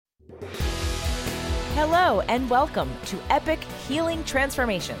Hello and welcome to Epic Healing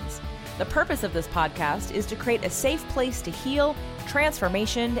Transformations. The purpose of this podcast is to create a safe place to heal,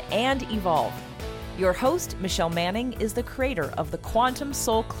 transformation, and evolve. Your host, Michelle Manning, is the creator of the Quantum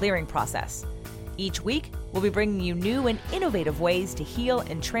Soul Clearing process. Each week, we'll be bringing you new and innovative ways to heal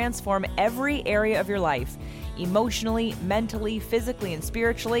and transform every area of your life, emotionally, mentally, physically, and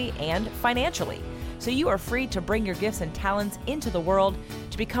spiritually, and financially. So you are free to bring your gifts and talents into the world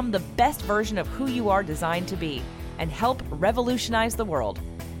to become the best version of who you are designed to be and help revolutionize the world.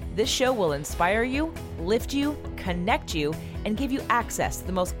 This show will inspire you, lift you, connect you, and give you access to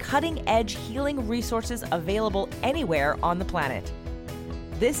the most cutting-edge healing resources available anywhere on the planet.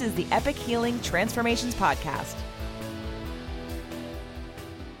 This is the Epic Healing Transformations Podcast.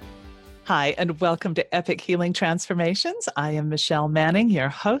 Hi, and welcome to Epic Healing Transformations. I am Michelle Manning, your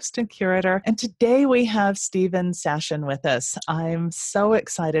host and curator, and today we have Stephen Sashen with us. I'm so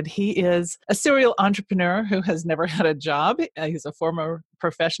excited. He is a serial entrepreneur who has never had a job. He's a former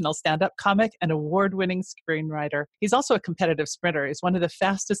professional stand-up comic and award-winning screenwriter. He's also a competitive sprinter. He's one of the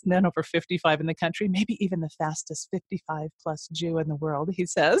fastest men over 55 in the country, maybe even the fastest 55-plus Jew in the world, he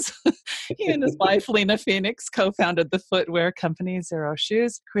says. He and his wife, Lena Phoenix, co-founded the footwear company Xero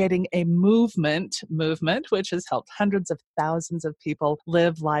Shoes, creating a movement, which has helped hundreds of thousands of people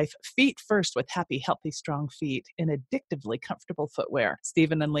live life feet first with happy, healthy, strong feet in addictively comfortable footwear.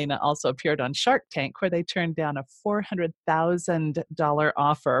 Stephen and Lena also appeared on Shark Tank, where they turned down a $400,000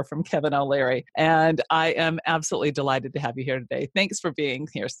 offer from Kevin O'Leary. And I am absolutely delighted to have you here today. Thanks for being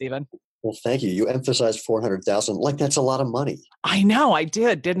here, Stephen. Well, thank you. You emphasized 400,000 like that's a lot of money. I know, I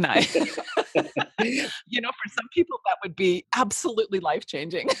did, didn't I? For some people, that would be absolutely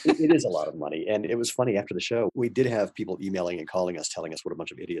life-changing. It is a lot of money. And it was funny, after the show, we did have people emailing and calling us, telling us what a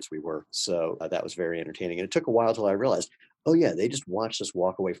bunch of idiots we were. So that was very entertaining. And it took a while till I realized, oh yeah, they just watched us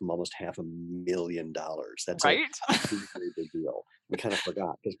walk away from almost $500,000. That's right? a very big deal. We kind of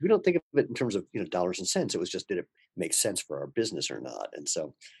forgot because we don't think of it in terms of dollars and cents. It was just, did it make sense for our business or not? And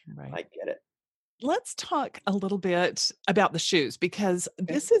so Right. I get it. Let's talk a little bit about the shoes, because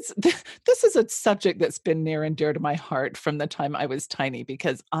this is a subject that's been near and dear to my heart from the time I was tiny,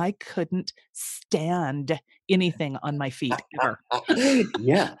 because I couldn't stand anything on my feet ever.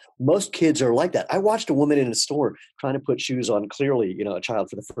 Yeah, most kids are like that. I watched a woman in a store trying to put shoes on, clearly, a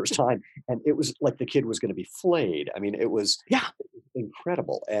child for the first time, and it was like the kid was going to be flayed. I mean, it was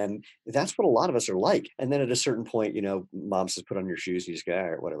incredible. And that's what a lot of us are like. And then at a certain point, mom says, put on your shoes. You just go, all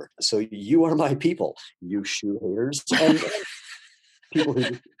right, whatever. So you are my people, you shoe haters, and people who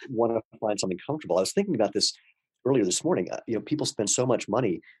just want to find something comfortable. I was thinking about this earlier this morning. People spend so much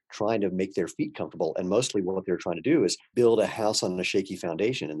money trying to make their feet comfortable. And mostly what they're trying to do is build a house on a shaky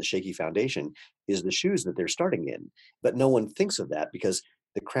foundation. And the shaky foundation is the shoes that they're starting in. But no one thinks of that because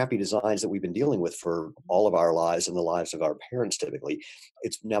the crappy designs that we've been dealing with for all of our lives and the lives of our parents, typically,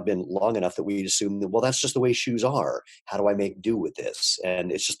 it's now been long enough that we assume that, well, that's just the way shoes are. How do I make do with this?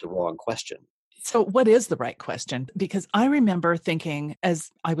 And it's just the wrong question. So what is the right question? Because I remember thinking,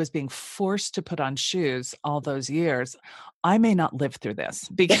 as I was being forced to put on shoes all those years, I may not live through this.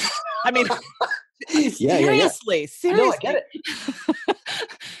 Because, I mean, seriously. No, I get it.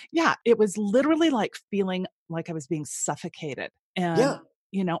 Yeah, it was literally like feeling like I was being suffocated. And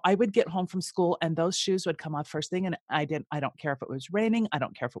I would get home from school and those shoes would come off first thing. And I don't care if it was raining. I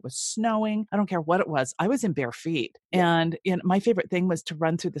don't care if it was snowing. I don't care what it was. I was in bare feet. And my favorite thing was to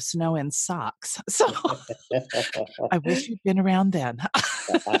run through the snow in socks. So I wish you'd been around then.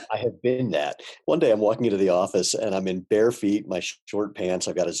 I have been that. One day I'm walking into the office and I'm in bare feet, my short pants.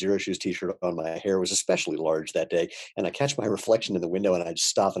 I've got a Xero Shoes t-shirt on. My hair was especially large that day. And I catch my reflection in the window and I just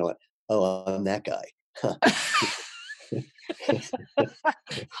stop and I went, oh, I'm that guy.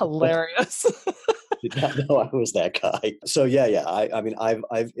 Hilarious. Did not know I was that guy. So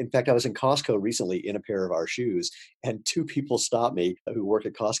I've in fact, I was in Costco recently in a pair of our shoes, and two people stopped me who work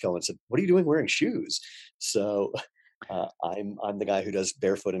at Costco and said, "What are you doing wearing shoes?" So I'm the guy who does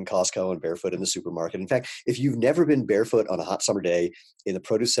barefoot in Costco and barefoot in the supermarket. In fact, if you've never been barefoot on a hot summer day in the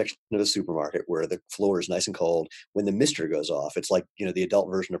produce section of a supermarket where the floor is nice and cold, when the mister goes off, it's like, the adult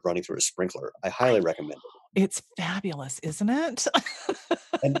version of running through a sprinkler. I highly recommend it. It's fabulous, isn't it?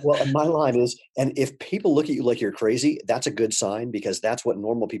 And my line is, and if people look at you like you're crazy, that's a good sign, because that's what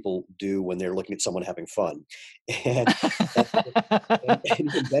normal people do when they're looking at someone having fun. And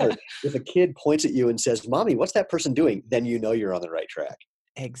even better, if a kid points at you and says, "Mommy, what's that person doing?" then you know you're on the right track.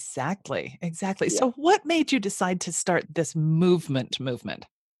 Exactly. Yeah. So what made you decide to start this movement?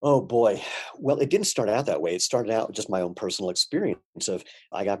 Oh boy. Well, it didn't start out that way. It started out with just my own personal experience of,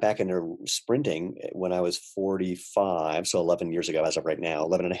 I got back into sprinting when I was 45. So 11 years ago, as of right now,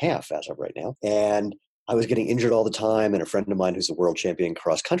 11 and a half as of right now. And I was getting injured all the time. And a friend of mine who's a world champion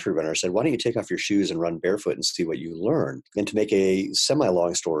cross country runner said, why don't you take off your shoes and run barefoot and see what you learn? And to make a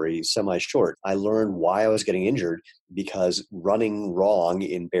semi-long story, semi-short, I learned why I was getting injured because running wrong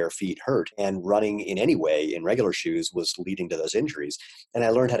in bare feet hurt, and running in any way in regular shoes was leading to those injuries. And I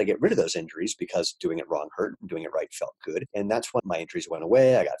learned how to get rid of those injuries because doing it wrong hurt and doing it right felt good. And that's when my injuries went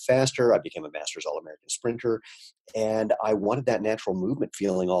away. I got faster. I became a Masters All-American sprinter. And I wanted that natural movement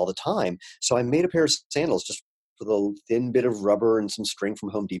feeling all the time. So I made a pair of sandals just with a thin bit of rubber and some string from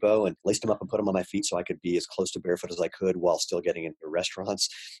Home Depot, and laced them up and put them on my feet so I could be as close to barefoot as I could while still getting into restaurants.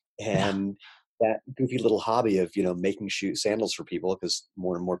 And that goofy little hobby of, making sandals for people, because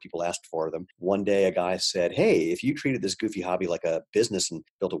more and more people asked for them. One day a guy said, hey, if you treated this goofy hobby like a business and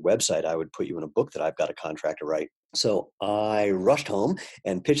built a website, I would put you in a book that I've got a contract to write. So I rushed home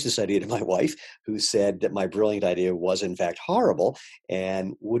and pitched this idea to my wife, who said that my brilliant idea was in fact horrible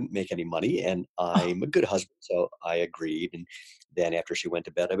and wouldn't make any money. And I'm a good husband, so I agreed. And then after she went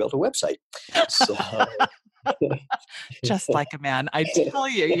to bed, I built a website. So just like a man. I tell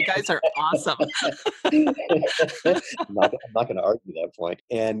you, you guys are awesome. I'm not going to argue that point.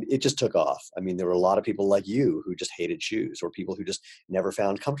 And it just took off. I mean, there were a lot of people like you who just hated shoes, or people who just never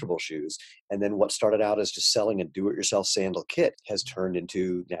found comfortable shoes. And then what started out as just selling a do-it-yourself sandal kit has turned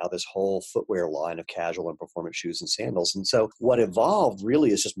into now this whole footwear line of casual and performance shoes and sandals. And so what evolved really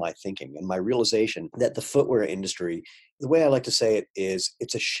is just my thinking and my realization that the footwear industry, the way I like to say it is,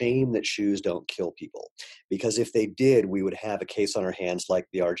 it's a shame that shoes don't kill people. Because if they did, we would have a case on our hands like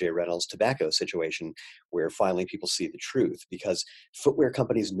the R.J. Reynolds tobacco situation, where finally people see the truth. Because footwear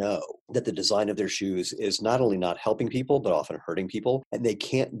companies know that the design of their shoes is not only not helping people, but often hurting people. And they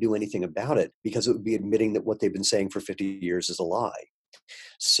can't do anything about it because it would be admitting that what they've been saying for 50 years is a lie.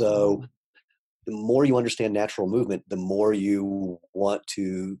 So the more you understand natural movement, the more you want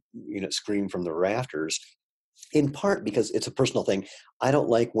to, scream from the rafters. In part because it's a personal thing. I don't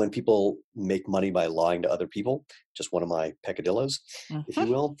like when people make money by lying to other people. Just one of my peccadillos, if you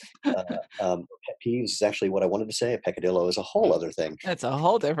will. Pet peeves is actually what I wanted to say. A peccadillo is a whole other thing. That's a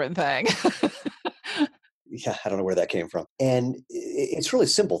whole different thing. Yeah, I don't know where that came from. And it's really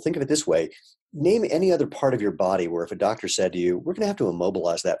simple. Think of it this way. Name any other part of your body where if a doctor said to you, we're going to have to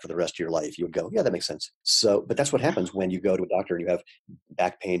immobilize that for the rest of your life, you would go, yeah, that makes sense. So, but that's what happens when you go to a doctor and you have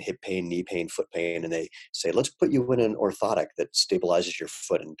back pain, hip pain, knee pain, foot pain, and they say, let's put you in an orthotic that stabilizes your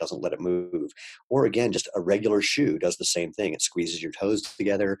foot and doesn't let it move. Or again, just a regular shoe does the same thing. It squeezes your toes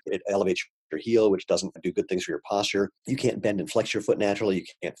together. It elevates your heel, which doesn't do good things for your posture. You can't bend and flex your foot naturally. You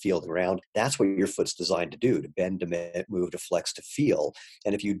can't feel the ground. That's what your foot's designed to do, to bend, to move, to flex, to feel.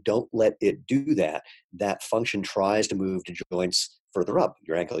 And if you don't let it do that, that function tries to move to joints further up,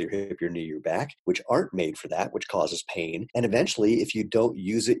 your ankle, your hip, your knee, your back, which aren't made for that, which causes pain. And eventually, if you don't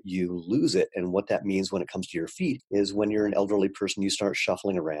use it, you lose it. And what that means when it comes to your feet is when you're an elderly person, you start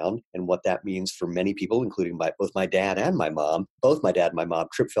shuffling around. And what that means for many people, including both my dad and my mom, both my dad and my mom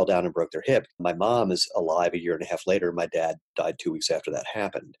tripped, fell down, and broke their hip. My mom is alive a year and a half later. My dad died 2 weeks after that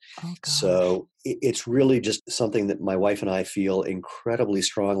happened. Oh, so it's really just something that my wife and I feel incredibly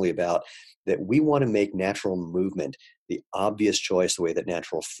strongly about, that we want to make natural movement the obvious choice, the way that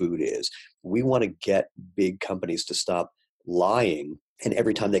natural food is. We want to get big companies to stop lying. And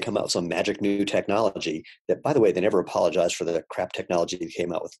every time they come out with some magic new technology that, by the way, they never apologize for the crap technology they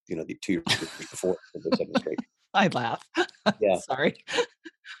came out with, the 2 years before. They said it was great. I laugh. Yeah. Sorry.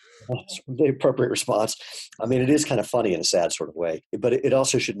 The appropriate response. I mean, it is kind of funny in a sad sort of way, but it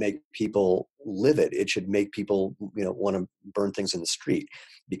also should make people livid. It should make people, want to burn things in the street,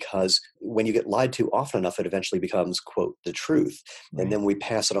 because when you get lied to often enough, it eventually becomes, quote, the truth. Right. And then we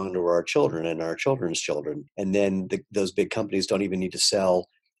pass it on to our children and our children's children. And then those big companies don't even need to sell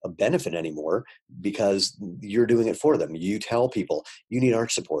a benefit anymore, because you're doing it for them. You tell people you need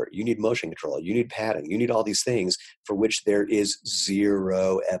arch support, you need motion control, you need padding, you need all these things for which there is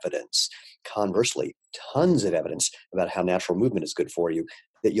zero evidence. Conversely, tons of evidence about how natural movement is good for you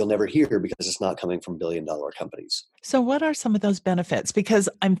that you'll never hear because it's not coming from billion-dollar companies. So what are some of those benefits? Because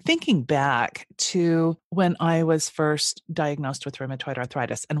I'm thinking back to when I was first diagnosed with rheumatoid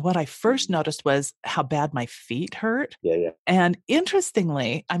arthritis, and what I first noticed was how bad my feet hurt. Yeah. And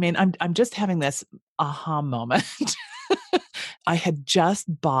interestingly, I mean, I'm just having this aha moment. I had just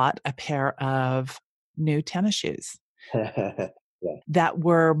bought a pair of new tennis shoes that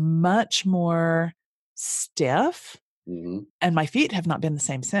were much more stiff. Mm-hmm. And my feet have not been the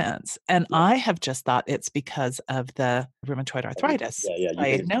same since. And I have just thought it's because of the rheumatoid arthritis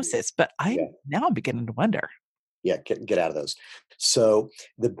diagnosis. But now I'm beginning to wonder. Yeah, get out of those. So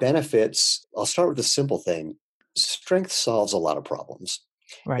the benefits, I'll start with the simple thing. Strength solves a lot of problems.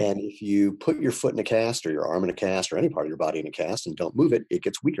 Right. And if you put your foot in a cast or your arm in a cast or any part of your body in a cast and don't move it, it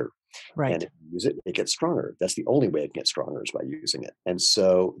gets weaker. And Right. if you use it, it gets stronger. That's the only way it gets stronger is by using it. And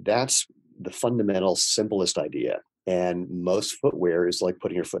so that's the fundamental, simplest idea. And most footwear is like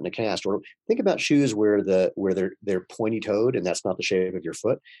putting your foot in a cast. Or think about shoes where they're pointy toed and that's not the shape of your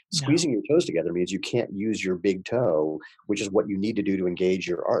foot. No. Squeezing your toes together means you can't use your big toe, which is what you need to do to engage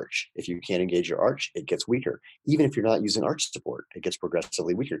your arch. If you can't engage your arch, it gets weaker. Even if you're not using arch support, it gets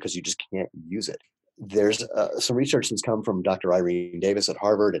progressively weaker because you just can't use it. There's some research that's come from Dr. Irene Davis at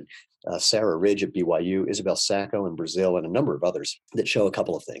Harvard and Sarah Ridge at BYU, Isabel Sacco in Brazil, and a number of others that show a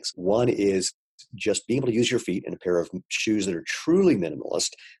couple of things. One is just being able to use your feet in a pair of shoes that are truly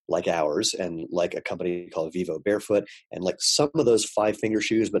minimalist, like ours, and like a company called Vivo Barefoot, and like some of those 5-finger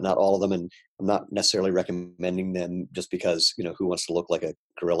shoes, but not all of them. And I'm not necessarily recommending them just because, who wants to look like a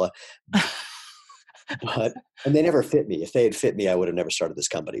gorilla? And they never fit me. If they had fit me, I would have never started this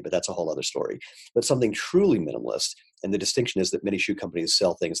company, but that's a whole other story. But something truly minimalist. And the distinction is that many shoe companies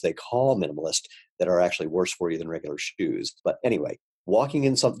sell things they call minimalist that are actually worse for you than regular shoes. But anyway, walking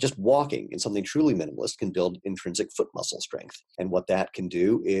in something truly minimalist can build intrinsic foot muscle strength. And what that can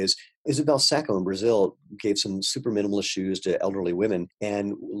do is Isabel Sacco in Brazil gave some super minimalist shoes to elderly women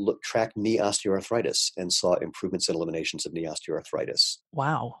and tracked knee osteoarthritis and saw improvements in eliminations of knee osteoarthritis.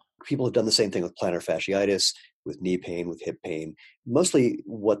 Wow. People have done the same thing with plantar fasciitis, with knee pain, with hip pain. Mostly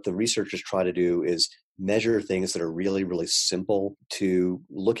what the researchers try to do is measure things that are really, really simple to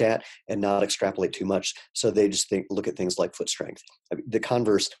look at and not extrapolate too much. So they just look at things like foot strength. I mean, the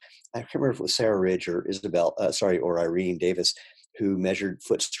converse, I can't remember if it was Sarah Ridge or or Irene Davis, who measured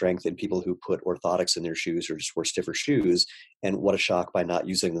foot strength in people who put orthotics in their shoes or just wore stiffer shoes. And what a shock, by not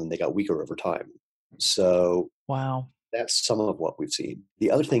using them, they got weaker over time. So wow. That's some of what we've seen.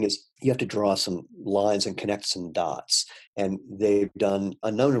 The other thing is you have to draw some lines and connect some dots. And they've done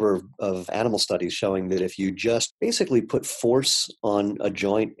a number of animal studies showing that if you just basically put force on a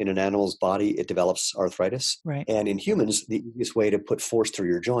joint in an animal's body, it develops arthritis. Right. And in humans, the easiest way to put force through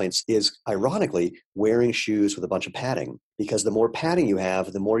your joints is, ironically, wearing shoes with a bunch of padding. Because the more padding you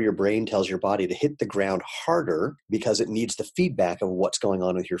have, the more your brain tells your body to hit the ground harder because it needs the feedback of what's going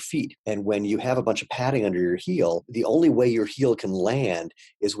on with your feet. And when you have a bunch of padding under your heel, the only way your heel can land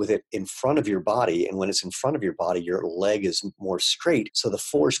is with it in front of your body. And when it's in front of your body, your leg is more straight. So the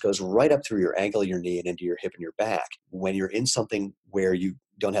force goes right up through your ankle, your knee, and into your hip and your back. When you're in something where you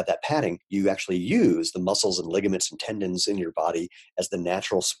don't have that padding, you actually use the muscles and ligaments and tendons in your body as the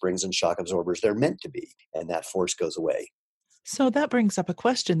natural springs and shock absorbers they're meant to be. And that force goes away. So that brings up a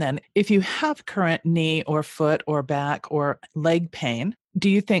question then. If you have current knee or foot or back or leg pain, do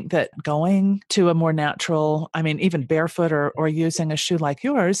you think that going to a more natural, even barefoot or using a shoe like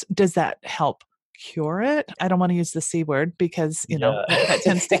yours, does that help cure it? I don't want to use the C word because, that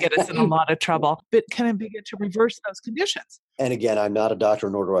tends to get us in a lot of trouble. But can it begin to reverse those conditions? And again, I'm not a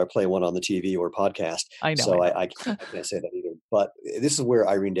doctor, nor do I play one on the TV or podcast. I know. So I can't say that either. But this is where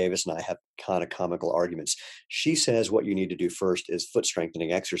Irene Davis and I have kind of comical arguments. She says what you need to do first is foot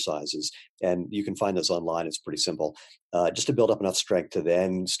strengthening exercises. And you can find those online. It's pretty simple. Just to build up enough strength to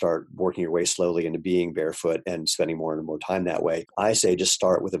then start working your way slowly into being barefoot and spending more and more time that way. I say just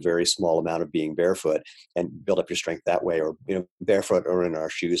start with a very small amount of being barefoot and build up your strength that way, or barefoot or in our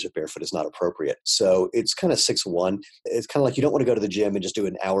shoes if barefoot is not appropriate. So it's kind of 6-1. It's kind of like you don't want to go to the gym and just do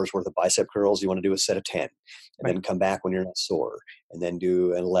an hour's worth of bicep curls. You want to do a set of 10 and then come back when you're not sore and then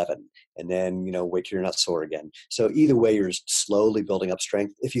do an 11 and then, wait till you're not sore again. So either way, you're slowly building up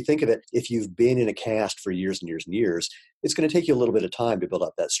strength. If you think of it, if you've been in a cast for years and years and years, it's going to take you a little bit of time to build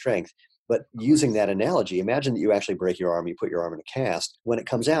up that strength. But using that analogy, imagine that you actually break your arm, you put your arm in a cast. When it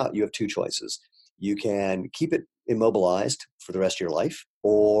comes out, you have two choices. You can keep it immobilized for the rest of your life,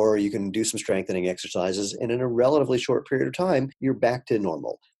 or you can do some strengthening exercises, and in a relatively short period of time, you're back to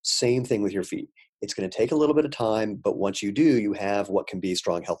normal. Same thing with your feet. It's going to take a little bit of time, but once you do, you have what can be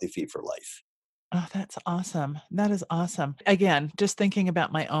strong, healthy feet for life. Oh, that's awesome. That is awesome. Again, just thinking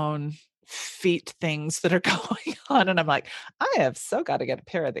about my own feet things that are going on, and I'm like, I have so got to get a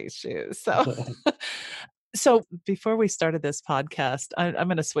pair of these shoes. So before we started this podcast, I'm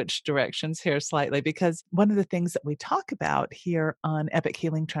going to switch directions here slightly, because one of the things that we talk about here on Epic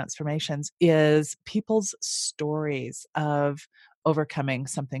Healing Transformations is people's stories of overcoming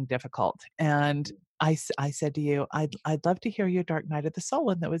something difficult. And I said to you, I'd love to hear your dark night of the soul.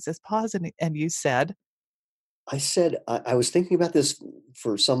 And there was this pause, and you said, I said, I was thinking about this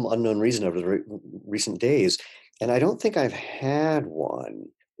for some unknown reason over the recent days, and I don't think I've had one.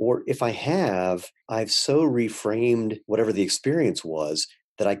 Or if I have, I've so reframed whatever the experience was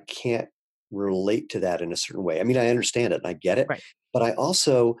that I can't relate to that in a certain way. I mean, I understand it and I get it, right. But I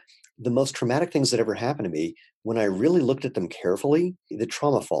also, the most traumatic things that ever happened to me, when I really looked at them carefully, the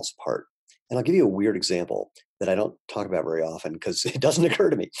trauma falls apart. And I'll give you a weird example that I don't talk about very often because it doesn't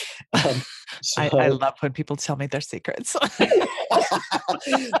occur to me. Um, I love when people tell me their secrets.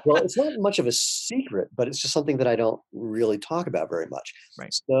 Well, it's not much of a secret, but it's just something that I don't really talk about very much.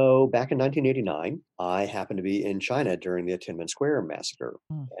 Right. So back in 1989, I happened to be in China during the Tiananmen Square massacre.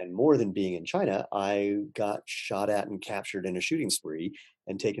 Mm. And more than being in China, I got shot at and captured in a shooting spree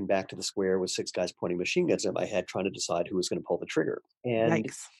and taken back to the square with 6 guys pointing machine guns at my head, trying to decide who was going to pull the trigger. And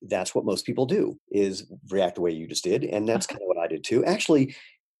Yikes. that's what most people do, is react the way you just did. And that's kind of what I did too. Actually,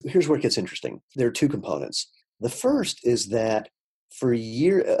 here's where it gets interesting. There are 2 components. The first is that for a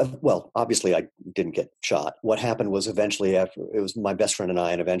year, well, obviously I didn't get shot. What happened was eventually, after it was my best friend and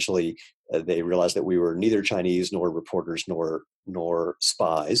I, and eventually they realized that we were neither Chinese nor reporters nor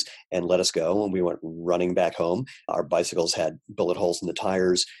spies, and let us go. And we went running back home. Our bicycles had bullet holes in the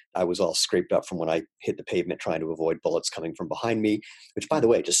tires. I was all scraped up from when I hit the pavement trying to avoid bullets coming from behind me, which, by the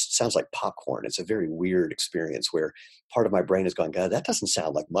way, just sounds like popcorn. It's a very weird experience where part of my brain is going, God, that doesn't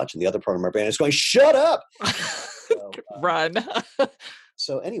sound like much. And the other part of my brain is going, shut up. Run.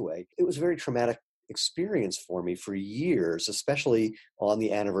 So anyway, it was a very traumatic experience for me for years, especially on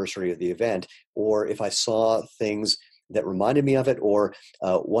the anniversary of the event, or if I saw things that reminded me of it, or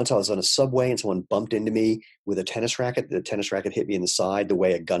once I was on a subway and someone bumped into me with a tennis racket. The tennis racket hit me in the side the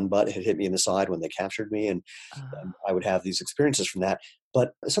way a gun butt had hit me in the side when they captured me, and I would have these experiences from that.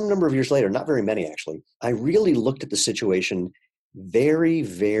 But some number of years later, not very many actually, I really looked at the situation very,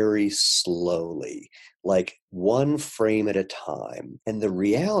 very slowly, like one frame at a time. And the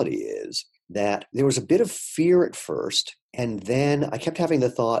reality is that there was a bit of fear at first. And then I kept having the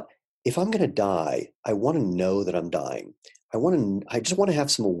thought, if I'm going to die, I want to know that I'm dying. I just want to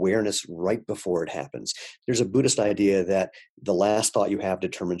have some awareness right before it happens. There's a Buddhist idea that the last thought you have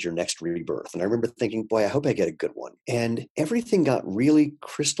determines your next rebirth. And I remember thinking, boy, I hope I get a good one. And everything got really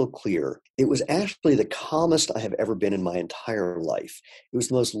crystal clear. It was actually the calmest I have ever been in my entire life. It was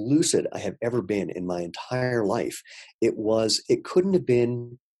the most lucid I have ever been in my entire life. It couldn't have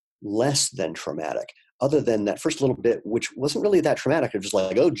been less than traumatic, other than that first little bit, which wasn't really that traumatic. It was just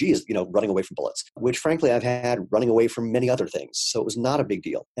like, oh, geez, running away from bullets, which frankly I've had running away from many other things. So it was not a big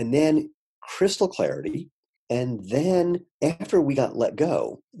deal. And then crystal clarity. And then after we got let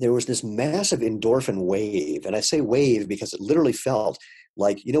go, there was this massive endorphin wave. And I say wave because it literally felt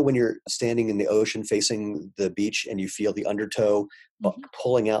like, when you're standing in the ocean facing the beach and you feel the undertow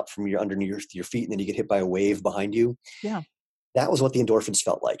pulling out from underneath your feet, and then you get hit by a wave behind you. Yeah. That was what the endorphins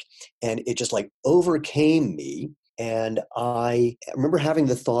felt like. And it just like overcame me. And I remember having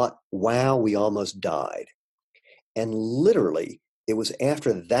the thought, wow, we almost died. And literally, it was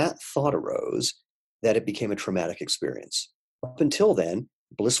after that thought arose that it became a traumatic experience. Up until then,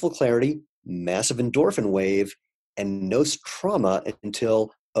 blissful clarity, massive endorphin wave, and no trauma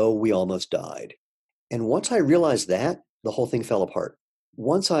until, oh, we almost died. And once I realized that, the whole thing fell apart.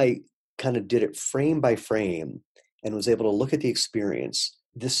 Once I kind of did it frame by frame, and was able to look at the experience,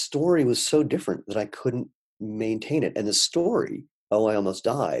 this story was so different that I couldn't maintain it. And the story, oh, I almost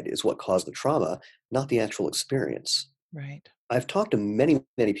died, is what caused the trauma, not the actual experience. Right. I've talked to many,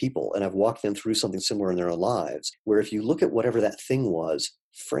 many people, and I've walked them through something similar in their own lives, where if you look at whatever that thing was,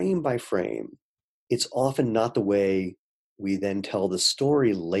 frame by frame, it's often not the way we then tell the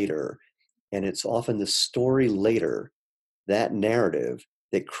story later. And it's often the story later, that narrative,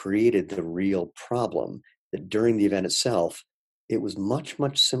 that created the real problem. That during the event itself, it was much,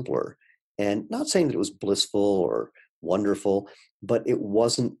 much simpler. And not saying that it was blissful or wonderful, but it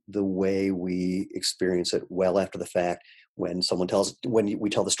wasn't the way we experience it well after the fact when we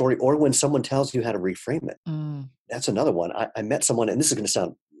tell the story, or when someone tells you how to reframe it. That's another one. I met someone, and this is going to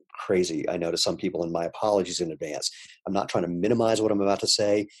sound crazy, I know, to some people, and my apologies in advance. I'm not trying to minimize what I'm about to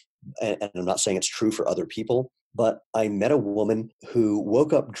say, and I'm not saying it's true for other people, but I met a woman who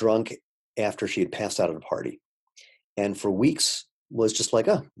woke up drunk after she had passed out at a party, and for weeks was just like,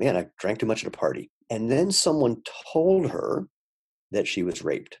 oh man, I drank too much at a party. And then someone told her that she was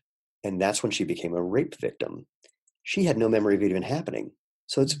raped, and that's when she became a rape victim. She had no memory of it even happening.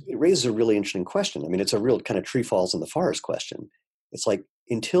 So it raises a really interesting question. I mean, it's a real kind of tree falls in the forest question. It's like,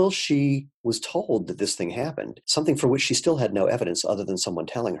 until she was told that this thing happened, something for which she still had no evidence other than someone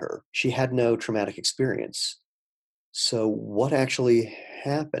telling her, she had no traumatic experience. So what actually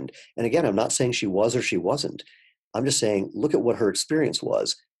happened? And again, I'm not saying she was or she wasn't. I'm just saying, look at what her experience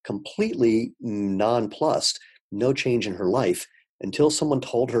was. Completely nonplussed, no change in her life, until someone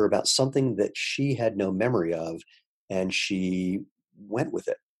told her about something that she had no memory of, and she went with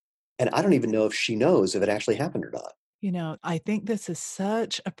it. And I don't even know if she knows if it actually happened or not. I think this is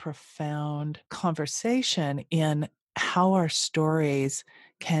such a profound conversation in how our stories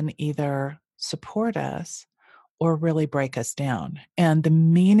can either support us or really break us down. And the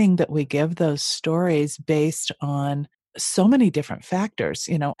meaning that we give those stories based on so many different factors,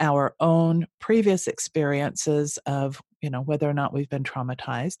 our own previous experiences of, whether or not we've been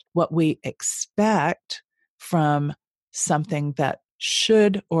traumatized, what we expect from something that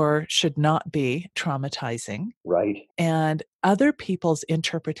should or should not be traumatizing, Right. and other people's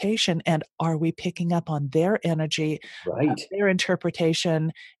interpretation. And are we picking up on their energy, Right. their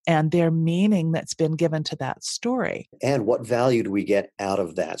interpretation, and their meaning that's been given to that story? And what value do we get out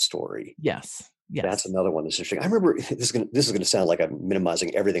of that story? Yes. That's Yes. another one that's interesting. I remember this is gonna sound like I'm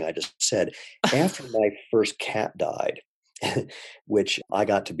minimizing everything I just said. After my first cat died, which I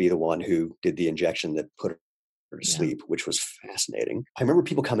got to be the one who did the injection that put her to Yeah. sleep, which was fascinating. I remember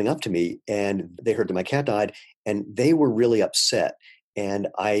people coming up to me and they heard that my cat died and they were really upset. And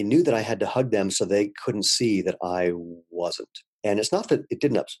I knew that I had to hug them so they couldn't see that I wasn't. And it's not that it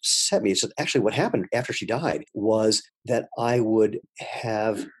didn't upset me. It's that actually what happened after she died was that I would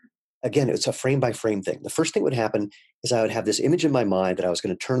have, again, it's a frame by frame thing. The first thing that would happen is I would have this image in my mind that I was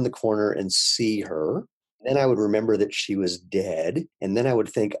going to turn the corner and see her. Then I would remember that she was dead. And then I would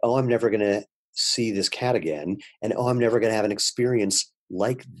think, oh, I'm never going to see this cat again. And oh, I'm never going to have an experience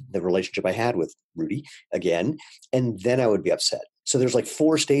like the relationship I had with Rudy again. And then I would be upset. So there's like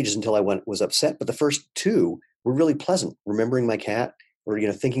 4 stages until was upset. But the first 2 were really pleasant. Remembering my cat, or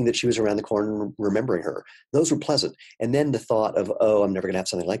thinking that she was around the corner and remembering her. Those were pleasant. And then the thought of, oh, I'm never going to have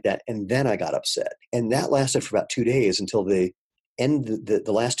something like that. And then I got upset. And that lasted for about 2 days until the end.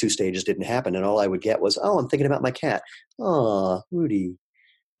 The last 2 stages didn't happen. And all I would get was, oh, I'm thinking about my cat. Oh, Rudy.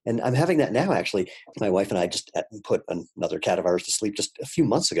 And I'm having that now, actually. My wife and I just put another cat of ours to sleep just a few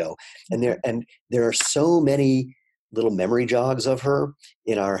months ago. And there are so many little memory jogs of her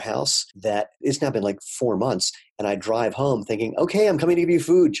in our house that it's now been like 4 months. And I drive home thinking, okay, I'm coming to give you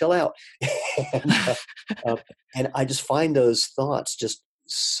food, chill out. and, uh, and I just find those thoughts just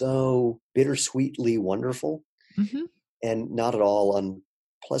so bittersweetly wonderful Hmm. and not at all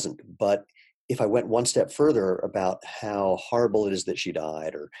unpleasant. But if I went one step further about how horrible it is that she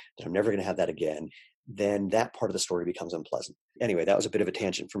died, or that I'm never going to have that again, then that part of the story becomes unpleasant. Anyway, that was a bit of a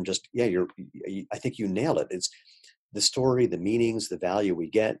tangent from just, I think you nailed it. It's the story, the meanings, the value we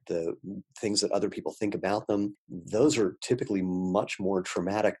get, the things that other people think about them. Those are typically much more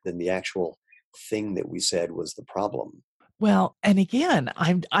traumatic than the actual thing that we said was the problem. Well, and again,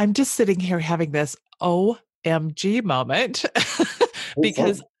 I'm just sitting here having this OMG moment Oh,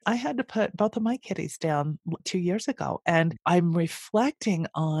 because fun. I had to put both of my kitties down 2 years ago, and I'm reflecting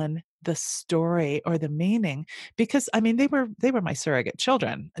on the story or the meaning because I mean they were my surrogate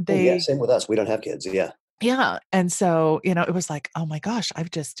children. Oh, yeah. Same with us. We don't have kids. Yeah. Yeah. And so, it was like, oh my gosh,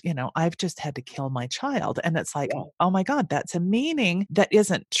 I've just had to kill my child. And it's like, Yeah. oh my God, that's a meaning that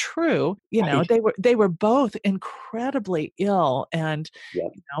isn't true. Right. They were both incredibly ill. And, Yeah.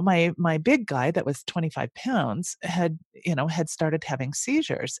 my big guy that was 25 pounds had started having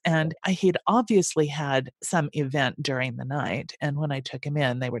seizures. And he'd obviously had some event during the night. And when I took him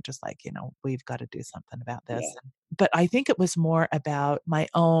in, they were just like, we've got to do something about this. Yeah. But I think it was more about my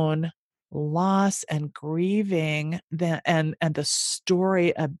own loss and grieving and the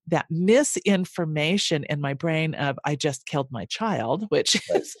story of that misinformation in my brain of I just killed my child, which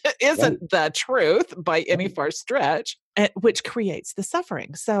Right. Right. isn't the truth by any Right. far stretch, which creates the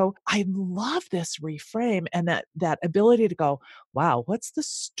suffering. So I love this reframe and that ability to go, wow, what's the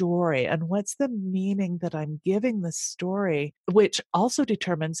story and what's the meaning that I'm giving the story, which also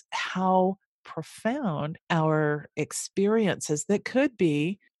determines how profound our experiences that could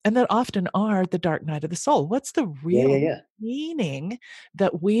be and that often are the dark night of the soul. What's the Yeah. Yeah. real Yeah. meaning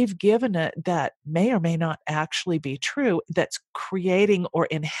that we've given it that may or may not actually be true, that's creating or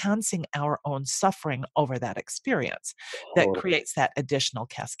enhancing our own suffering over that experience, that Totally. creates that additional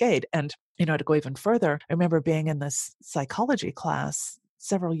cascade? And, to go even further, I remember being in this psychology class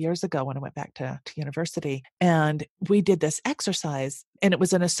several years ago when I went back to university. And we did this exercise, and it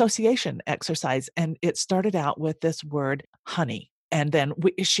was an association exercise. And it started out with this word, honey. And then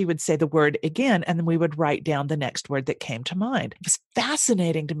she would say the word again, and then we would write down the next word that came to mind. It was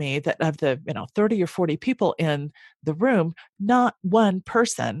fascinating to me that of the 30 or 40 people in the room, not one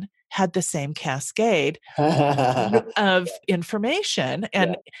person had the same cascade of information, Yeah.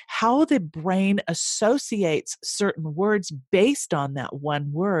 and how the brain associates certain words based on that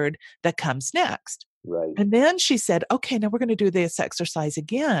one word that comes next. Right. And then she said, okay, now we're going to do this exercise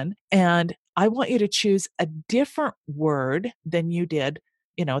again. And I want you to choose a different word than you did,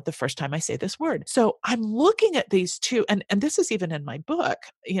 the first time I say this word. So I'm looking at these two, and this is even in my book,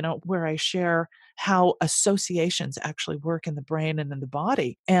 where I share how associations actually work in the brain and in the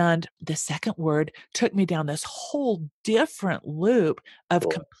body. And the second word took me down this whole different loop of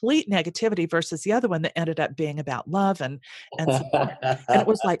complete negativity versus the other one that ended up being about love and support. And it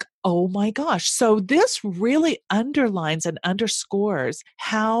was like, oh my gosh. So this really underlines and underscores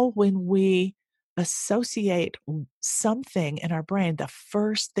how when we associate something in our brain, the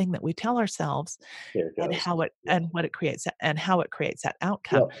first thing that we tell ourselves and how it and what it creates and how it creates that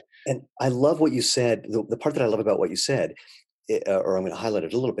outcome. Well, and I love what you said. The part that I love about what you said, or I'm going to highlight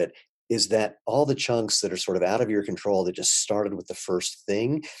it a little bit, is that all the chunks that are sort of out of your control that just started with the first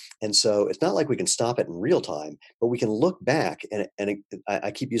thing. And so it's not like we can stop it in real time, but we can look back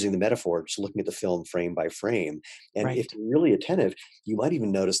I keep using the metaphor, just looking at the film frame by frame. And Right. if you're really attentive, you might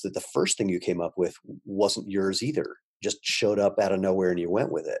even notice that the first thing you came up with wasn't yours either, just showed up out of nowhere and you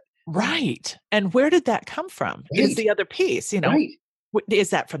went with it. Right. And where did that come from? Is Right. the other piece, Right. Is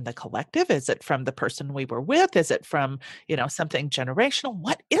that from the collective? Is it from the person we were with? Is it from, something generational?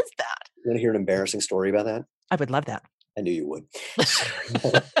 What is that? You want to hear an embarrassing story about that? I would love that. I knew you would.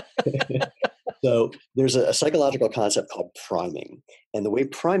 So there's a psychological concept called priming. And the way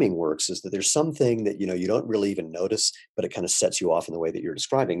priming works is that there's something that, you don't really even notice, but it kind of sets you off in the way that you're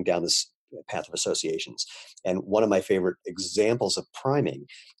describing down this path of associations. And one of my favorite examples of priming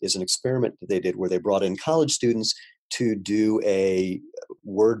is an experiment that they did where they brought in college students to do a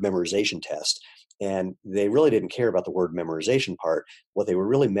word memorization test. And they really didn't care about the word memorization part. What they were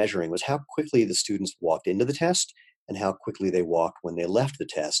really measuring was how quickly the students walked into the test and how quickly they walked when they left the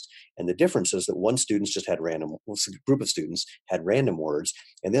test. And the difference is that one group of students had random words,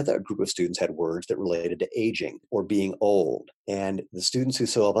 and the other group of students had words that related to aging or being old. And the students who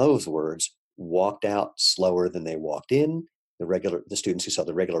saw those words walked out slower than they walked in. The students who saw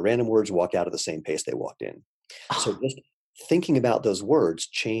the regular random words walked out at the same pace they walked in. So just thinking about those words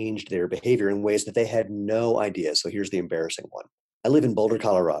changed their behavior in ways that they had no idea. So here's the embarrassing one. I live in Boulder,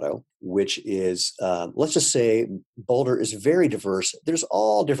 Colorado, which is, let's just say Boulder is very diverse. There's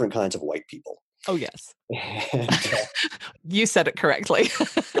all different kinds of white people. Oh, yes. And, you said it correctly.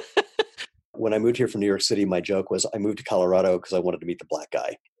 when I moved here from New York City, my joke was I moved to Colorado because I wanted to meet the black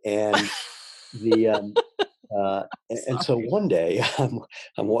guy. And so one day,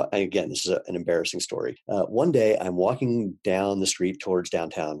 again, this is an embarrassing story. One day, I'm walking down the street towards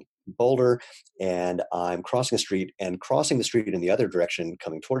downtown Boulder, and I'm crossing a street, and crossing the street in the other direction,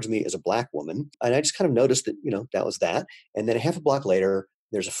 coming towards me, is a black woman. And I just kind of noticed that, that was that. And then a half a block later,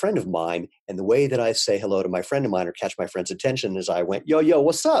 there's a friend of mine, and the way that I say hello to my friend of mine or catch my friend's attention is I went, yo,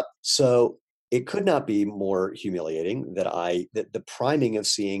 what's up? So it could not be more humiliating that the priming of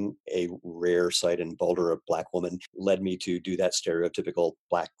seeing a rare sight in Boulder, a black woman, led me to do that stereotypical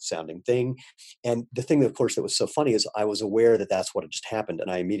black sounding thing. And the thing, of course, that was so funny is I was aware that that's what had just happened.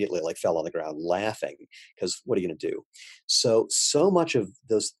 And I immediately fell on the ground laughing because what are you going to do? So much of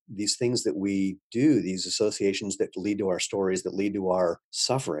these things that we do, these associations that lead to our stories, that lead to our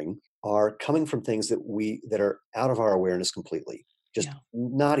suffering, are coming from things that are out of our awareness completely, just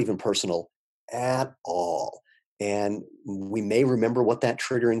not even personal at all. And we may remember what that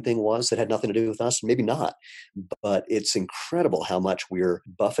triggering thing was that had nothing to do with us, maybe not. But it's incredible how much we're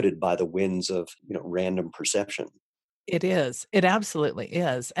buffeted by the winds of random perception. It is. It absolutely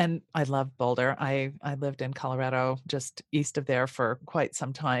is. And I love Boulder. I lived in Colorado, just east of there for quite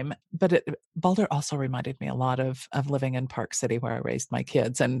some time. But Boulder also reminded me a lot of living in Park City where I raised my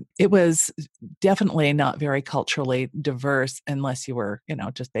kids. And it was definitely not very culturally diverse unless you were,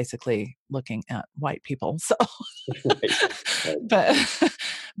 just basically looking at white people. So, right. But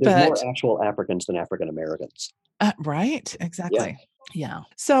there's more actual Africans than African Americans. Right. Exactly. Yeah.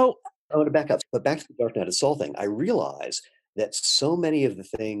 So I want to back up, but back to the Dark Night of Soul thing. I realize that so many of the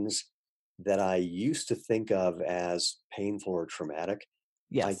things that I used to think of as painful or traumatic,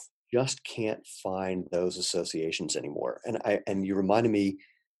 I just can't find those associations anymore. And you reminded me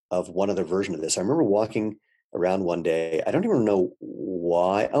of one other version of this. I remember walking around one day. I don't even know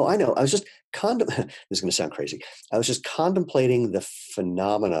why. Oh, I know. I was just this is going to sound crazy. I was just contemplating the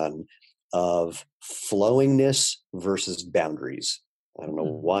phenomenon of flowingness versus boundaries. I don't know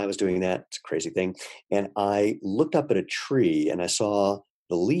why I was doing that. It's a crazy thing. And I looked up at a tree and I saw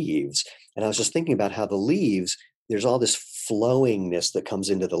the leaves. And I was just thinking about how the leaves, there's all this flowingness that comes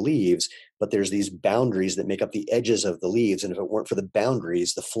into the leaves, but there's these boundaries that make up the edges of the leaves. And if it weren't for the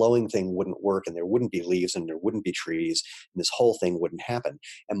boundaries, the flowing thing wouldn't work, and there wouldn't be leaves and there wouldn't be trees, and this whole thing wouldn't happen.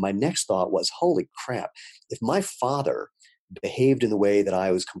 And my next thought was, holy crap, if my father behaved in the way that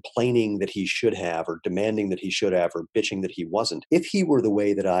I was complaining that he should have, or demanding that he should have, or bitching that he wasn't, if he were the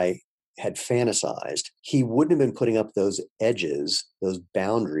way that I had fantasized, he wouldn't have been putting up those edges, those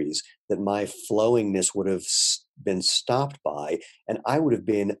boundaries that my flowingness would have been stopped by, and I would have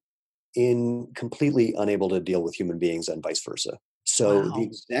been completely unable to deal with human beings and vice versa. So the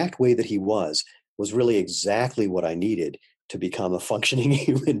exact way that he was really exactly what I needed to become a functioning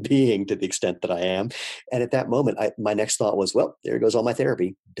human being to the extent that I am. And at that moment, my next thought was, well, there goes all my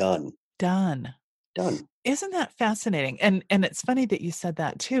therapy. Done. Isn't that fascinating? And it's funny that you said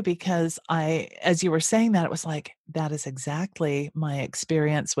that too, because as you were saying that, it was like, that is exactly my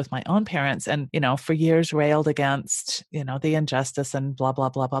experience with my own parents. And, for years railed against, the injustice and blah, blah,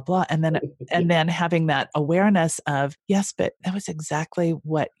 blah, blah, blah. And then having that awareness of, yes, but that was exactly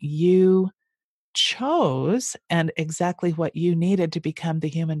what you chose and exactly what you needed to become the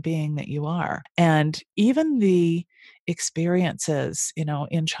human being that you are. And even the experiences,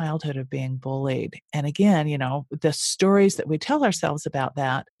 in childhood of being bullied. And again, the stories that we tell ourselves about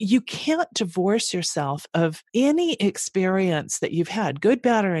that, you can't divorce yourself of any experience that you've had, good,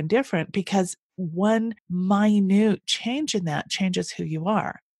 bad, or indifferent, because one minute change in that changes who you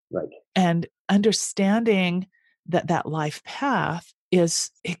are. Right. And understanding that life path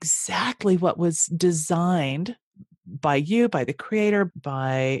is exactly what was designed by you, by the creator,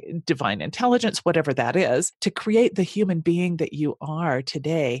 by divine intelligence, whatever that is, to create the human being that you are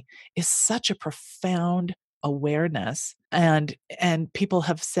today is such a profound awareness. And people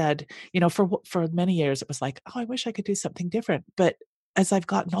have said, for many years, it was like, oh, I wish I could do something different. But as I've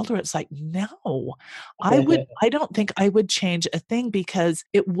gotten older, it's like, no, I don't think I would change a thing, because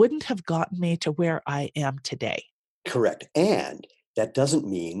it wouldn't have gotten me to where I am today. Correct. And that doesn't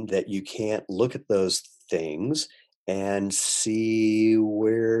mean that you can't look at those things and see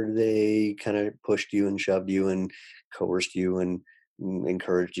where they kind of pushed you and shoved you and coerced you and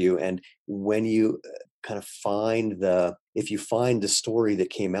encouraged you. And when you kind of if you find the story that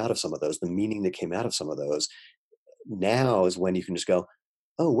came out of some of those, the meaning that came out of some of those, now is when you can just go,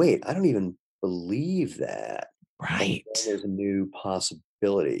 oh, wait, I don't even believe that. Right. There's a new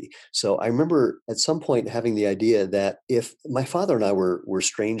possibility. So I remember at some point having the idea that if my father and I were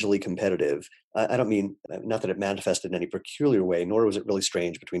strangely competitive, I don't mean, not that it manifested in any peculiar way, nor was it really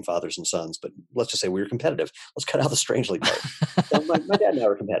strange between fathers and sons, but let's just say we were competitive. Let's cut out the strangely part. So my dad and I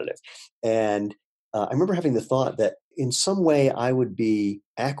were competitive. And I remember having the thought that in some way I would be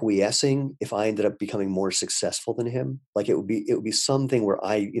acquiescing if I ended up becoming more successful than him. Like it would be something where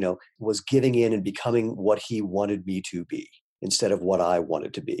I, was giving in and becoming what he wanted me to be instead of what I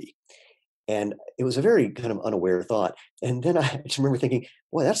wanted to be. And it was a very kind of unaware thought. And then I just remember thinking,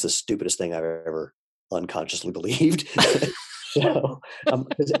 boy, that's the stupidest thing I've ever unconsciously believed. So,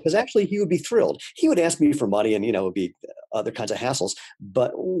 because actually he would be thrilled. He would ask me for money, and it would be other kinds of hassles.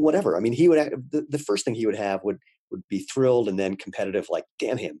 But whatever. I mean, he would the first thing he would have would be thrilled, and then competitive, like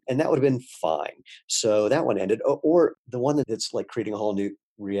damn him, and that would have been fine. So that one ended. Or the one that's like creating a whole new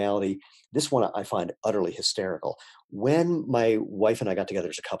reality. This one I find utterly hysterical. When my wife and I got together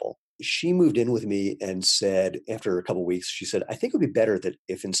as a couple, she moved in with me and said, after a couple of weeks, she said, I think it would be better that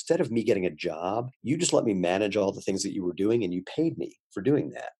if instead of me getting a job, you just let me manage all the things that you were doing and you paid me for doing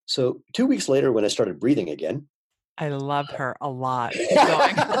that. So 2 weeks later, when I started breathing again. I love her a lot.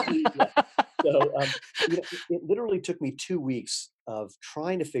 So it literally took me 2 weeks of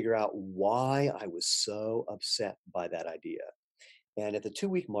trying to figure out why I was so upset by that idea. And at the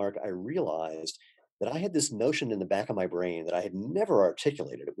 2-week mark, I realized that I had this notion in the back of my brain that I had never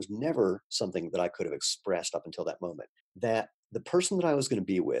articulated. It was never something that I could have expressed up until that moment, that the person that I was going to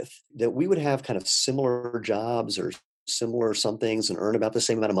be with, that we would have kind of similar jobs or similar somethings and earn about the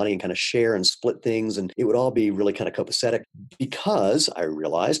same amount of money and kind of share and split things. And it would all be really kind of copacetic, because I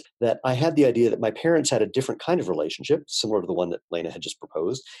realized that I had the idea that my parents had a different kind of relationship, similar to the one that Lena had just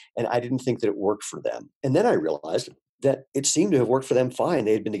proposed. And I didn't think that it worked for them. And then I realized that it seemed to have worked for them fine.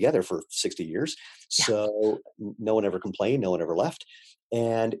 They had been together for 60 years. Yeah. So no one ever complained. No one ever left.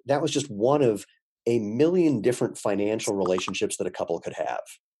 And that was just one of a million different financial relationships that a couple could have.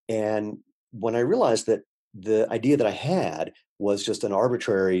 And when I realized that the idea that I had was just an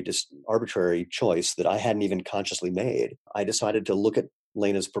arbitrary choice that I hadn't even consciously made, I decided to look at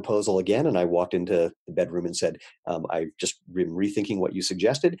Lena's proposal again, and I walked into the bedroom and said, I've just been rethinking what you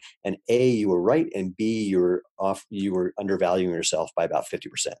suggested, and A, you were right, and B, you were undervaluing yourself by about 50%.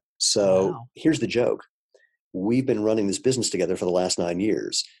 So wow. Here's the joke. We've been running this business together for the last 9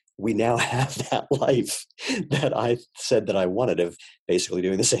 years. We now have that life that I said that I wanted, of basically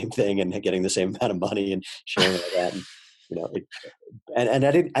doing the same thing and getting the same amount of money and sharing all that. And It, and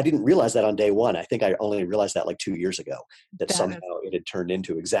I didn't realize that on day one. I think I only realized that like 2 years ago, that somehow it had turned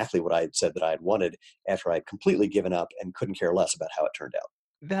into exactly what I had said that I had wanted after I had completely given up and couldn't care less about how it turned out.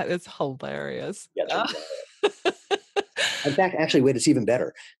 That is hilarious. Yeah, in fact, actually, wait, it's even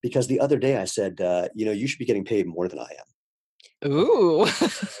better, because the other day I said, you should be getting paid more than I am. Ooh.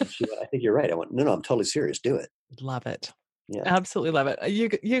 She went, I think you're right. I went, no, I'm totally serious. Do it. Love it. Yeah. Absolutely love it.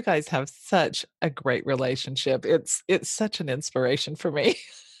 You guys have such a great relationship. It's such an inspiration for me.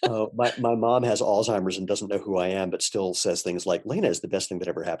 Oh, my mom has Alzheimer's and doesn't know who I am, but still says things like, Lena is the best thing that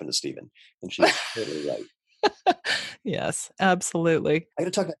ever happened to Stephen. And she's totally right. Yes, absolutely. I got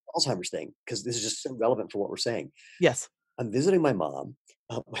to talk about the Alzheimer's thing, because this is just so relevant for what we're saying. Yes. I'm visiting my mom.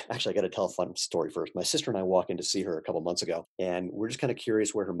 Actually, I got to tell a fun story first. My sister and I walked in to see her a couple months ago, and we're just kind of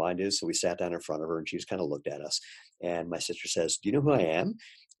curious where her mind is. So we sat down in front of her, and she just kind of looked at us. And my sister says, "Do you know who I am?"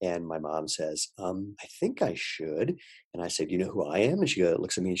 And my mom says, "I think I should." And I said, "Do you know who I am?" And she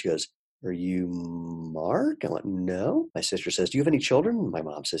looks at me and she goes, "Are you Mark?" I went, "No." My sister says, "Do you have any children?" My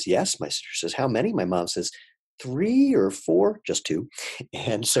mom says, "Yes." My sister says, "How many?" My mom says, 3 or 4, just 2.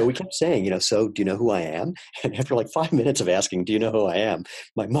 And so we kept saying, "So do you know who I am?" And after like 5 minutes of asking, "Do you know who I am?"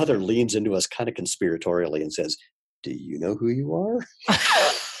 my mother leans into us kind of conspiratorially and says, "Do you know who you are?" I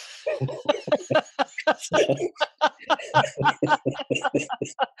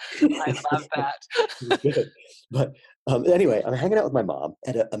love that. Good. But anyway, I'm hanging out with my mom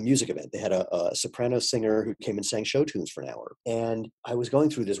at a music event. They had a soprano singer who came and sang show tunes for an hour. And I was going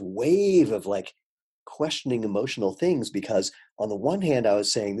through this wave of like questioning emotional things, because on the one hand, I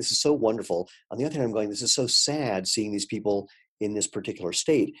was saying, this is so wonderful. On the other hand, I'm going, this is so sad seeing these people in this particular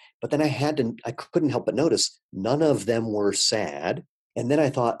state. But then I couldn't help but notice none of them were sad. And then I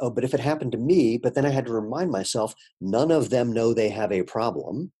thought, oh, but if it happened to me, but then I had to remind myself, none of them know they have a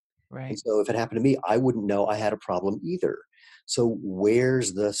problem. Right. And so if it happened to me, I wouldn't know I had a problem either. So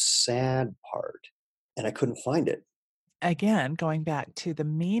where's the sad part? And I couldn't find it. Again, going back to the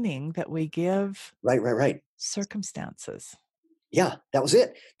meaning that we give Right. circumstances. Yeah, that was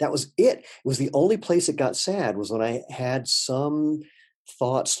it. It was the only place it got sad, was when I had some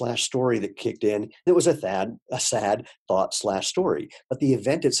thought/story that kicked in. It was a sad thought/story. But the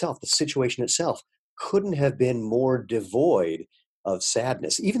event itself, the situation itself, couldn't have been more devoid of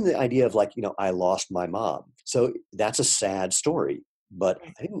sadness. Even the idea of like, I lost my mom. So that's a sad story. But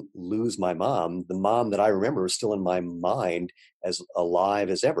I didn't lose my mom. The mom that I remember is still in my mind, as alive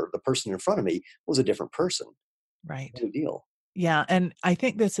as ever. The person in front of me was a different person. Right. No deal. Yeah. And I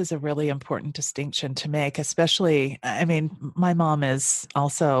think this is a really important distinction to make, especially, I mean, my mom is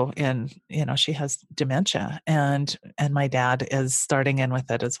also she has dementia, and my dad is starting in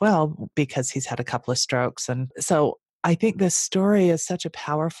with it as well, because he's had a couple of strokes. And so I think this story is such a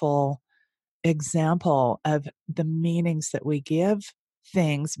powerful example of the meanings that we give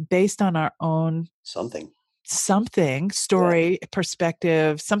things based on our own Something story,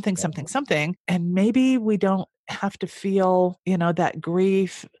 perspective, something. And maybe we don't have to feel, that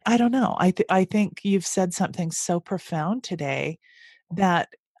grief. I don't know. I think you've said something so profound today that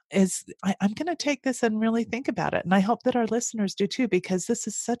is, I'm going to take this and really think about it. And I hope that our listeners do too, because this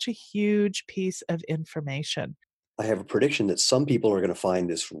is such a huge piece of information. I have a prediction that some people are going to find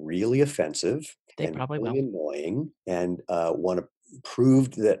this really offensive They and probably really will. annoying, and want to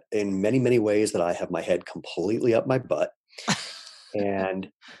prove that in many, many ways that I have my head completely up my butt. And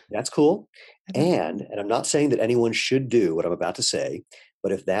that's cool. And I'm not saying that anyone should do what I'm about to say,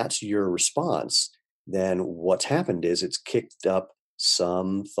 but if that's your response, then what's happened is it's kicked up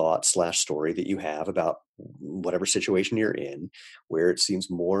some thought/story that you have about whatever situation you're in, where it seems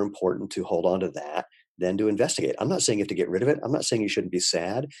more important to hold on to that than to investigate. I'm not saying you have to get rid of it. I'm not saying you shouldn't be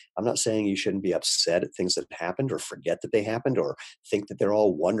sad. I'm not saying you shouldn't be upset at things that happened, or forget that they happened, or think that they're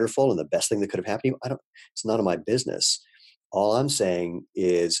all wonderful and the best thing that could have happened to you. It's none of my business. All I'm saying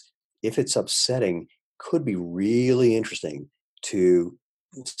is, if it's upsetting, could be really interesting to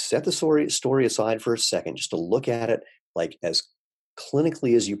set the story aside for a second, just to look at it like as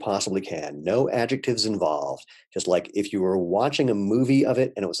clinically as you possibly can. No adjectives involved. Just like if you were watching a movie of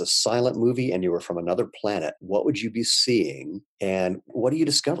it and it was a silent movie and you were from another planet, what would you be seeing and what do you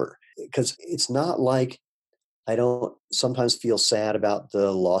discover? Because it's not like I don't sometimes feel sad about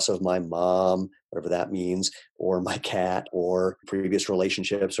the loss of my mom, whatever that means, or my cat, or previous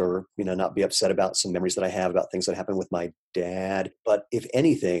relationships, or, not be upset about some memories that I have about things that happened with my dad. But if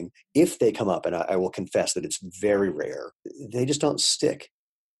anything, if they come up, and I will confess that it's very rare, they just don't stick.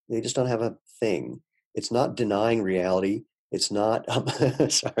 They just don't have a thing. It's not denying reality. It's not.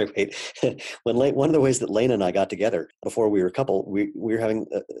 Sorry, wait. One of the ways that Lena and I got together before we were a couple, we were having.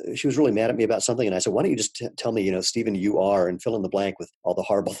 She was really mad at me about something, and I said, "Why don't you just tell me, Stephen, you are," and fill in the blank with all the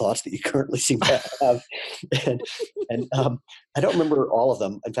horrible thoughts that you currently seem to have. and I don't remember all of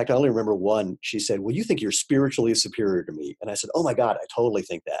them. In fact, I only remember one. She said, "Well, you think you're spiritually superior to me," and I said, "Oh my God, I totally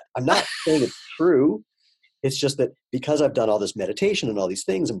think that. I'm not saying it's true. It's just that because I've done all this meditation and all these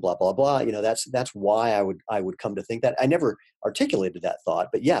things and blah, blah, blah, that's why I would come to think that." I never articulated that thought,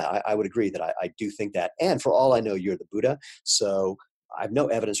 but yeah, I would agree that I do think that. And for all I know, you're the Buddha. So I have no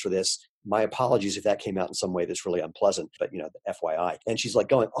evidence for this. My apologies if that came out in some way that's really unpleasant, but the FYI. And she's like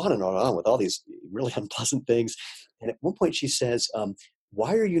going on and on and on with all these really unpleasant things. And at one point she says,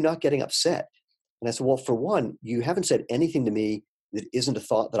 "Why are you not getting upset?" And I said, "Well, for one, you haven't said anything to me that isn't a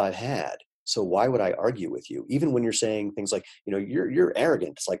thought that I've had. So why would I argue with you? Even when you're saying things like, you're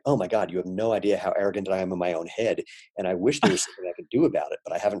arrogant. It's like, oh my God, you have no idea how arrogant I am in my own head. And I wish there was something I could do about it,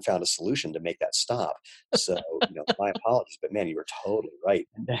 but I haven't found a solution to make that stop. So, my apologies, but man, you were totally right."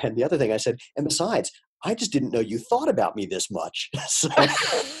 And the other thing I said, "And besides, I just didn't know you thought about me this much." So,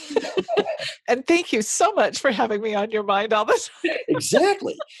 and thank you so much for having me on your mind all the time.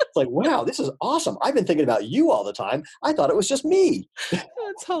 Exactly. It's like, wow, this is awesome. I've been thinking about you all the time. I thought it was just me.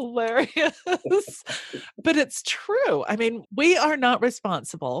 That's hilarious. But it's true. I mean, we are not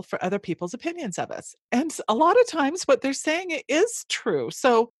responsible for other people's opinions of us. And a lot of times what they're saying is true.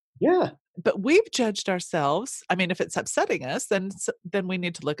 So Yeah. but we've judged ourselves. I mean, if it's upsetting us, then we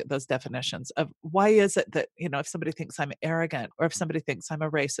need to look at those definitions of why is it that, if somebody thinks I'm arrogant or if somebody thinks I'm a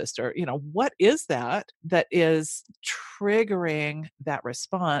racist or, what is that is triggering that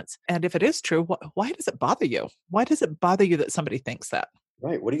response? And if it is true, why does it bother you? Why does it bother you that somebody thinks that?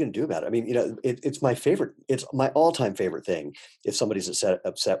 Right. What are you going to do about it? I mean, it's my favorite. It's my all-time favorite thing. If somebody's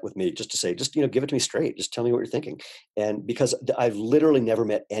upset with me, just to say, give it to me straight. Just tell me what you're thinking. And because I've literally never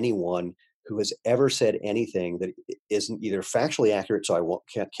met anyone who has ever said anything that isn't either factually accurate, so I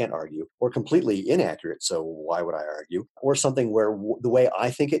can't argue, or completely inaccurate, so why would I argue, or something where the way I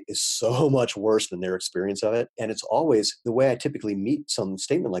think it is so much worse than their experience of it. And it's always the way I typically meet some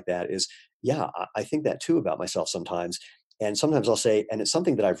statement like that is, yeah, I think that too about myself sometimes. And sometimes I'll say, and it's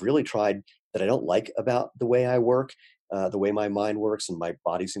something that I've really tried that I don't like about the way I work, the way my mind works and my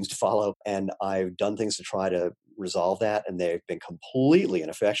body seems to follow. And I've done things to try to resolve that, and they've been completely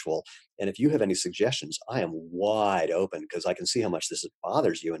ineffectual. And if you have any suggestions, I am wide open because I can see how much this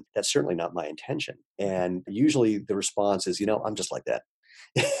bothers you. And that's certainly not my intention. And usually the response is, I'm just like that.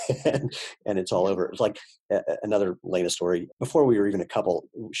 and it's all over. It's like another Lena story. Before we were even a couple,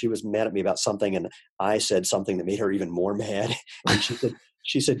 she was mad at me about something, and I said something that made her even more mad. And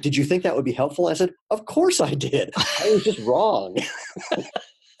she said, "Did you think that would be helpful?" I said, "Of course I did. I was just wrong."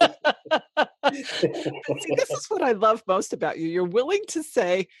 See, this is what I love most about you. You're willing to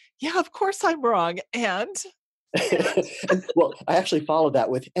say, "Yeah, of course I'm wrong," and Well, I actually followed that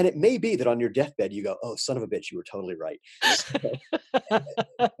with, and it may be that on your deathbed you go, "Oh, son of a bitch, you were totally right."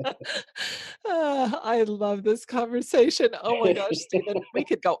 I love this conversation. Oh my gosh, Stephen, we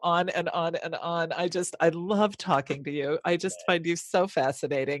could go on and on and on. I love talking to you. I just find you so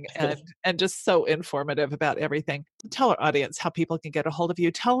fascinating and just so informative about everything. Tell our audience how people can get a hold of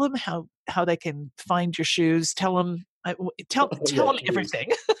you. Tell them how they can find your shoes. Tell them them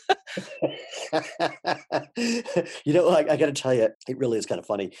everything. I got to tell you, it really is kind of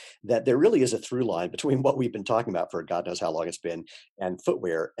funny that there really is a through line between what we've been talking about for God knows how long it's been and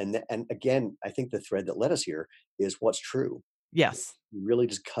footwear. And again, I think the thread that led us here is what's true. Yes. You really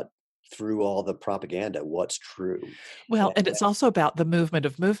just cut through all the propaganda, what's true. Well, and it's also about the movement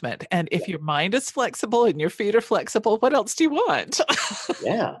of movement. And if your mind is flexible and your feet are flexible, what else do you want?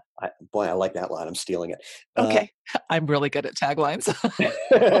 Yeah. I like that line. I'm stealing it. Okay. I'm really good at taglines.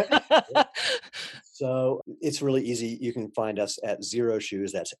 So it's really easy. You can find us at Xero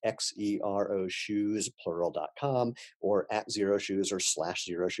Shoes. That's XERO Shoes, plural.com, or at Xero Shoes or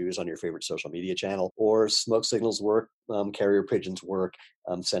 /Xero Shoes on your favorite social media channel, or smoke signals work, carrier pigeons work,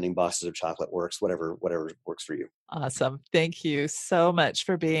 sending boxes of chocolate works, whatever works for you. Awesome. Thank you so much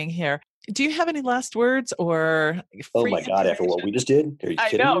for being here. Do you have any last words or? Oh my God, after what we just did? Are you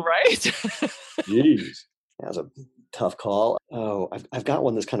kidding I know, me? right? Jeez. That was a tough call. Oh, I've got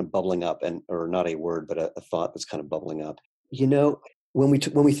one that's kind of bubbling up, or not a word, but a thought that's kind of bubbling up. When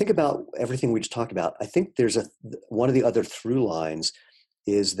we think about everything we just talked about, I think there's one of the other through lines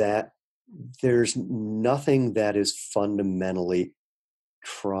is that there's nothing that is fundamentally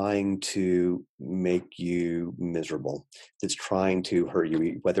trying to make you miserable, that's trying to hurt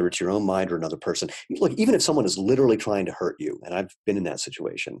you, whether it's your own mind or another person. Look, even if someone is literally trying to hurt you, and I've been in that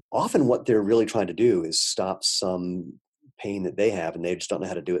situation, often what they're really trying to do is stop some pain that they have, and they just don't know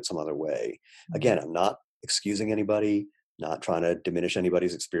how to do it some other way. Again, I'm not excusing anybody, not trying to diminish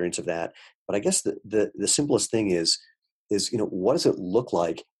anybody's experience of that. But I guess the simplest thing is, what does it look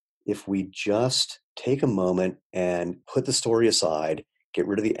like if we just take a moment and put the story aside, get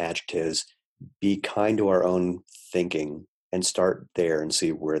rid of the adjectives, be kind to our own thinking, and start there and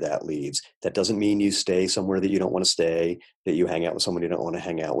see where that leads. That doesn't mean you stay somewhere that you don't want to stay, that you hang out with someone you don't want to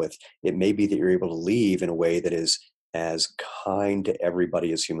hang out with. It may be that you're able to leave in a way that is as kind to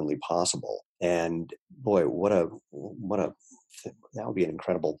everybody as humanly possible. And boy, that would be an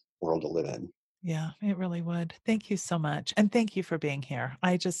incredible world to live in. Yeah, it really would. Thank you so much. And thank you for being here.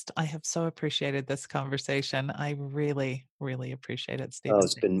 I have so appreciated this conversation. I really, really appreciate it, Stephen. Oh,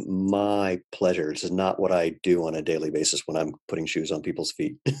 it's been my pleasure. This is not what I do on a daily basis when I'm putting shoes on people's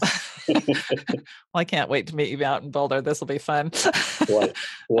feet. Well, I can't wait to meet you out in Boulder. This will be fun. Right.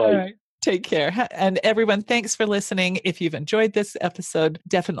 All right. Take care. And everyone, thanks for listening. If you've enjoyed this episode,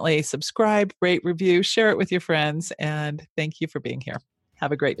 definitely subscribe, rate, review, share it with your friends. And thank you for being here.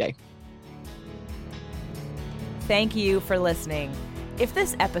 Have a great day. Thank you for listening. If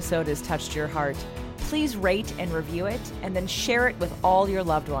this episode has touched your heart, please rate and review it, and then share it with all your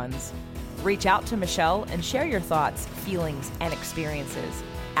loved ones. Reach out to Michelle and share your thoughts, feelings, and experiences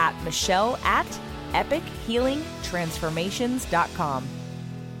at Michelle@epichealingtransformations.com.